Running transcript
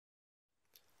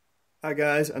Hi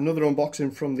guys, another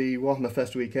unboxing from the Warhammer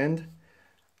Fest weekend.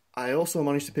 I also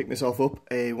managed to pick myself up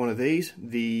one of these,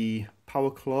 the Power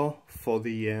Claw for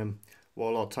the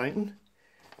Warlord Titan.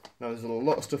 Now there's a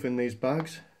lot of stuff in these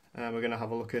bags and we're going to have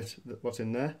a look at what's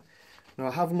in there. Now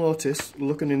I have noticed,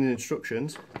 looking in the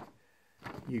instructions,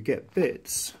 you get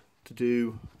bits to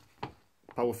do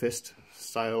Power Fist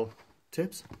style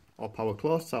tips or Power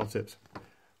Claw style tips.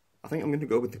 I think I'm going to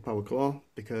go with the Power Claw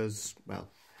because, well,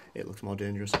 it looks more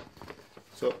dangerous.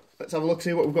 So let's have a look,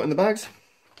 see what we've got in the bags.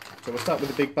 So we'll start with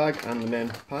the big bag and the main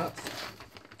parts.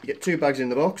 You get two bags in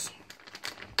the box.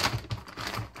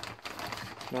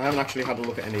 Now I haven't actually had a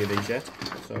look at any of these yet,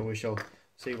 so we shall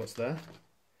see what's there.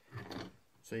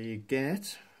 So you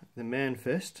get the main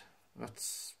fist.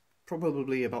 That's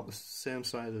probably about the same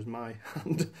size as my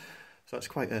hand. So that's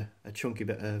quite a chunky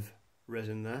bit of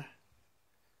resin there.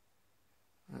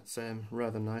 That's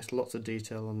rather nice, lots of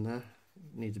detail on there.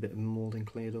 Needs a bit of moulding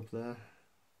cleared up there.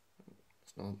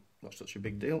 It's not such a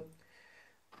big deal.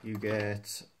 You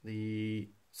get the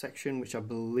section which I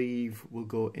believe will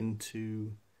go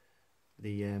into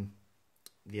the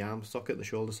arm socket, the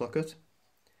shoulder socket.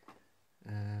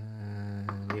 You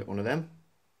get one of them.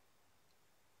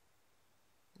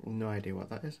 No idea what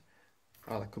that is.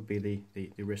 Oh, that could be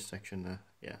the wrist section there.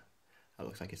 Yeah, that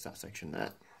looks like it's that section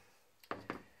there.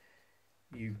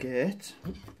 You get,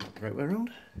 right way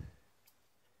around,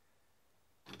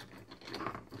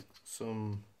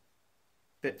 some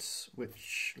bits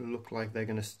which look like they're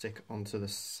going to stick onto the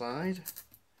side,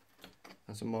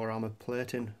 and some more armour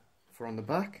plating for on the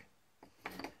back,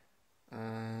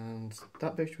 and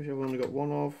that bit which I've only got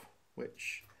one of,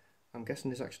 which I'm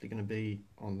guessing is actually going to be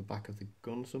on the back of the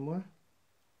gun somewhere.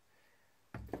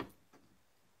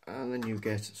 And then you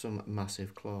get some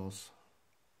massive claws.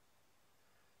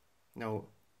 Now,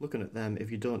 looking at them, if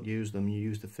you don't use them, you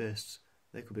use the fists,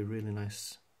 they could be really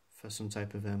nice for some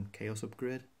type of chaos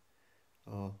upgrade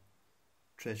or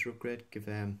traitor upgrade. Give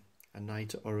them a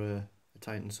knight or a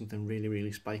titan something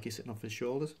really spiky sitting off his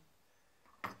shoulders.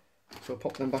 So I'll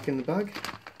pop them back in the bag.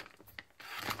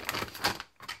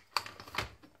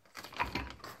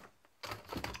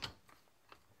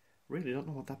 Really don't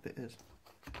know what that bit is.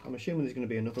 I'm assuming there's going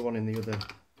to be another one in the other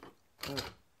bag.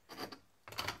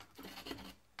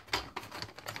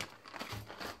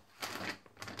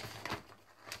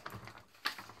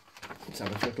 Let's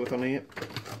have a quick look on here.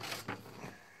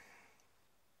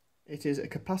 It is a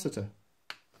capacitor.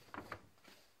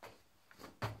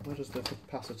 Where does the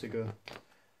capacitor go?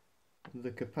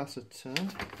 The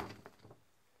capacitor,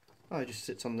 oh, it just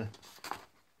sits on the,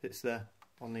 it's there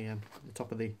on the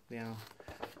top of the arm.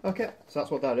 Okay, so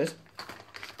that's what that is.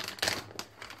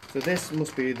 So this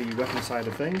must be the weapon side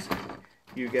of things.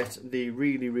 You get the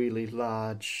really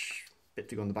large bit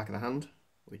to go on the back of the hand,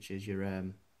 which is your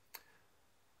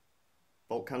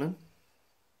bolt cannon.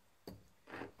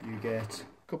 You get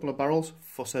a couple of barrels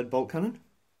for said bolt cannon.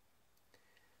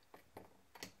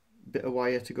 Bit of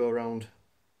wire to go around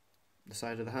the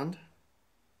side of the hand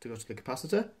to go to the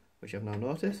capacitor, which I've now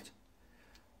noticed.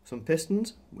 Some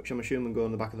pistons, which I'm assuming go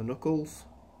on the back of the knuckles.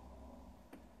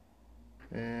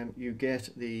 You get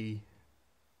the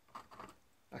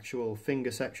actual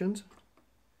finger sections.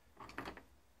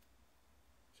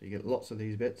 So you get lots of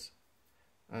these bits,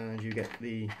 and you get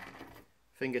the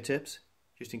fingertips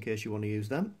just in case you want to use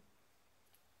them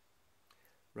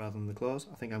rather than the claws.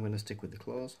 I think I'm going to stick with the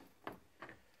claws.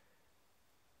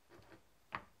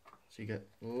 So you get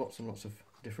lots and lots of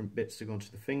different bits to go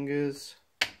onto the fingers.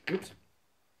 Oops.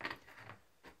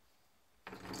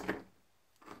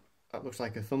 That looks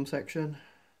like a thumb section.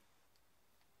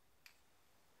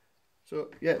 So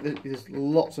yeah, there's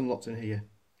lots and lots in here.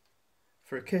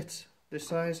 For a kit this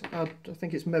size, I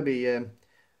think it's maybe a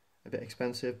bit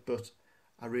expensive, but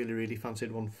I really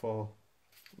fancied one for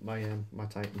my my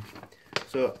Titan.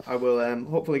 So I will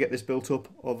hopefully get this built up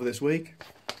over this week,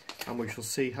 and we shall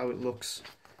see how it looks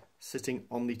sitting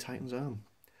on the Titan's arm.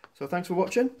 So thanks for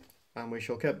watching, and we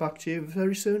shall get back to you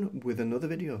very soon with another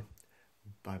video.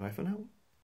 Bye bye for now.